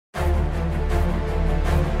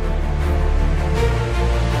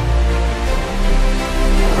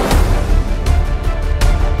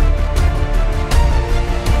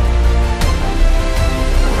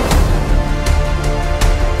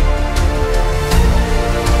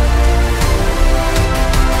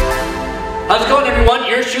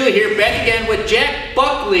Buckley here, back again with Jack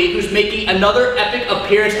Buckley, who's making another epic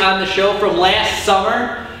appearance on the show from last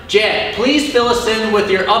summer. Jack, please fill us in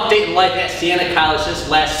with your update in life at Siena College since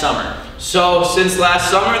last summer. So since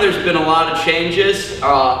last summer, there's been a lot of changes.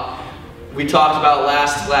 We talked about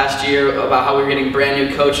last year about how we were getting brand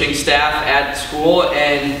new coaching staff at school,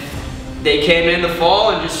 and they came in the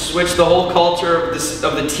fall and just switched the whole culture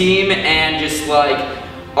of the team and just like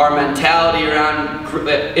our mentality around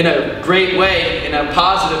in a great way, in a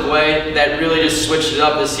positive way that really just switched it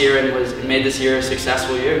up this year and made this year a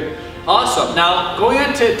successful year. Awesome. Now, going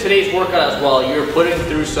on to today's workout as well, you're putting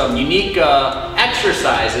through some unique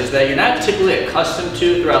exercises that you're not typically accustomed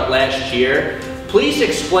to throughout last year. Please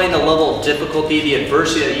explain the level of difficulty, the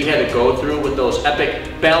adversity that you had to go through with those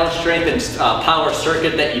epic balance, strength, and power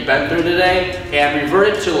circuit that you've been through today, and revert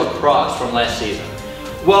it to lacrosse from last season.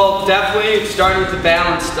 Well, definitely starting with the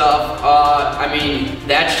balance stuff. I mean,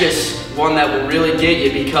 that's just one that will really get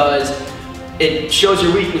you because it shows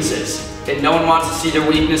your weaknesses, and no one wants to see their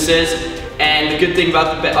weaknesses. And the good thing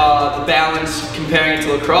about the balance comparing it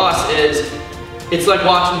to lacrosse is it's like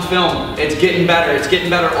watching film. It's getting better. It's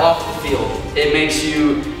getting better off the field. It makes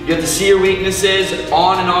you have to see your weaknesses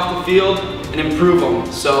on and off the field and improve them.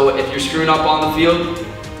 So if you're screwing up on the field,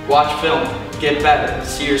 watch film, get better,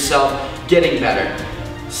 see yourself getting better.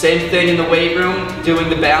 Same thing in the weight room, doing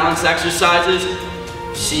the balance exercises,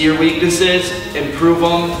 see your weaknesses, improve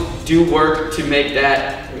them, do work to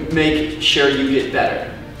make sure you get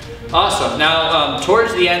better. Awesome. Now,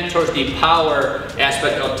 towards the end, towards the power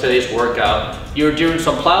aspect of today's workout, you were doing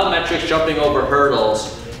some plyometrics, jumping over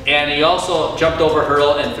hurdles, and you also jumped over a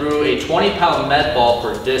hurdle and threw a 20-pound med ball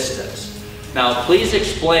for distance. Now, please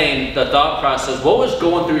explain the thought process. What was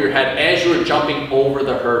going through your head as you were jumping over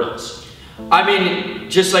the hurdles? I mean,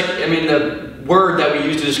 the word that we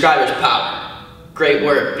use to describe it is power. Great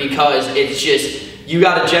word, because it's just, you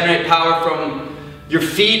got to generate power from your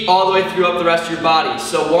feet all the way through up the rest of your body.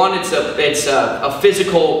 So one, it's a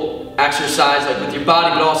physical exercise, like with your body,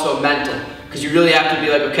 but also a mental, because you really have to be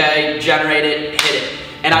like, okay, generate it, hit it.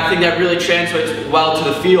 And I think that really translates well to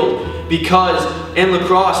the field, because in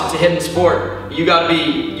lacrosse, it's a hitting sport. You gotta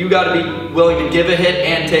be willing to give a hit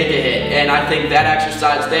and take a hit. And I think that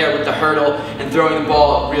exercise there with the hurdle and throwing the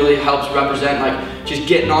ball really helps represent like just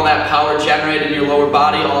getting all that power generated in your lower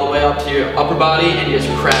body all the way up to your upper body and just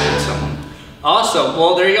cracking someone. Awesome.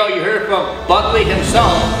 Well, there you go. You heard it from Buckley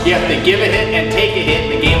himself. You have to give a hit and take a hit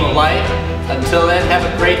in the game of life. Until then, have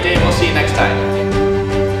a great day. We'll see you next time.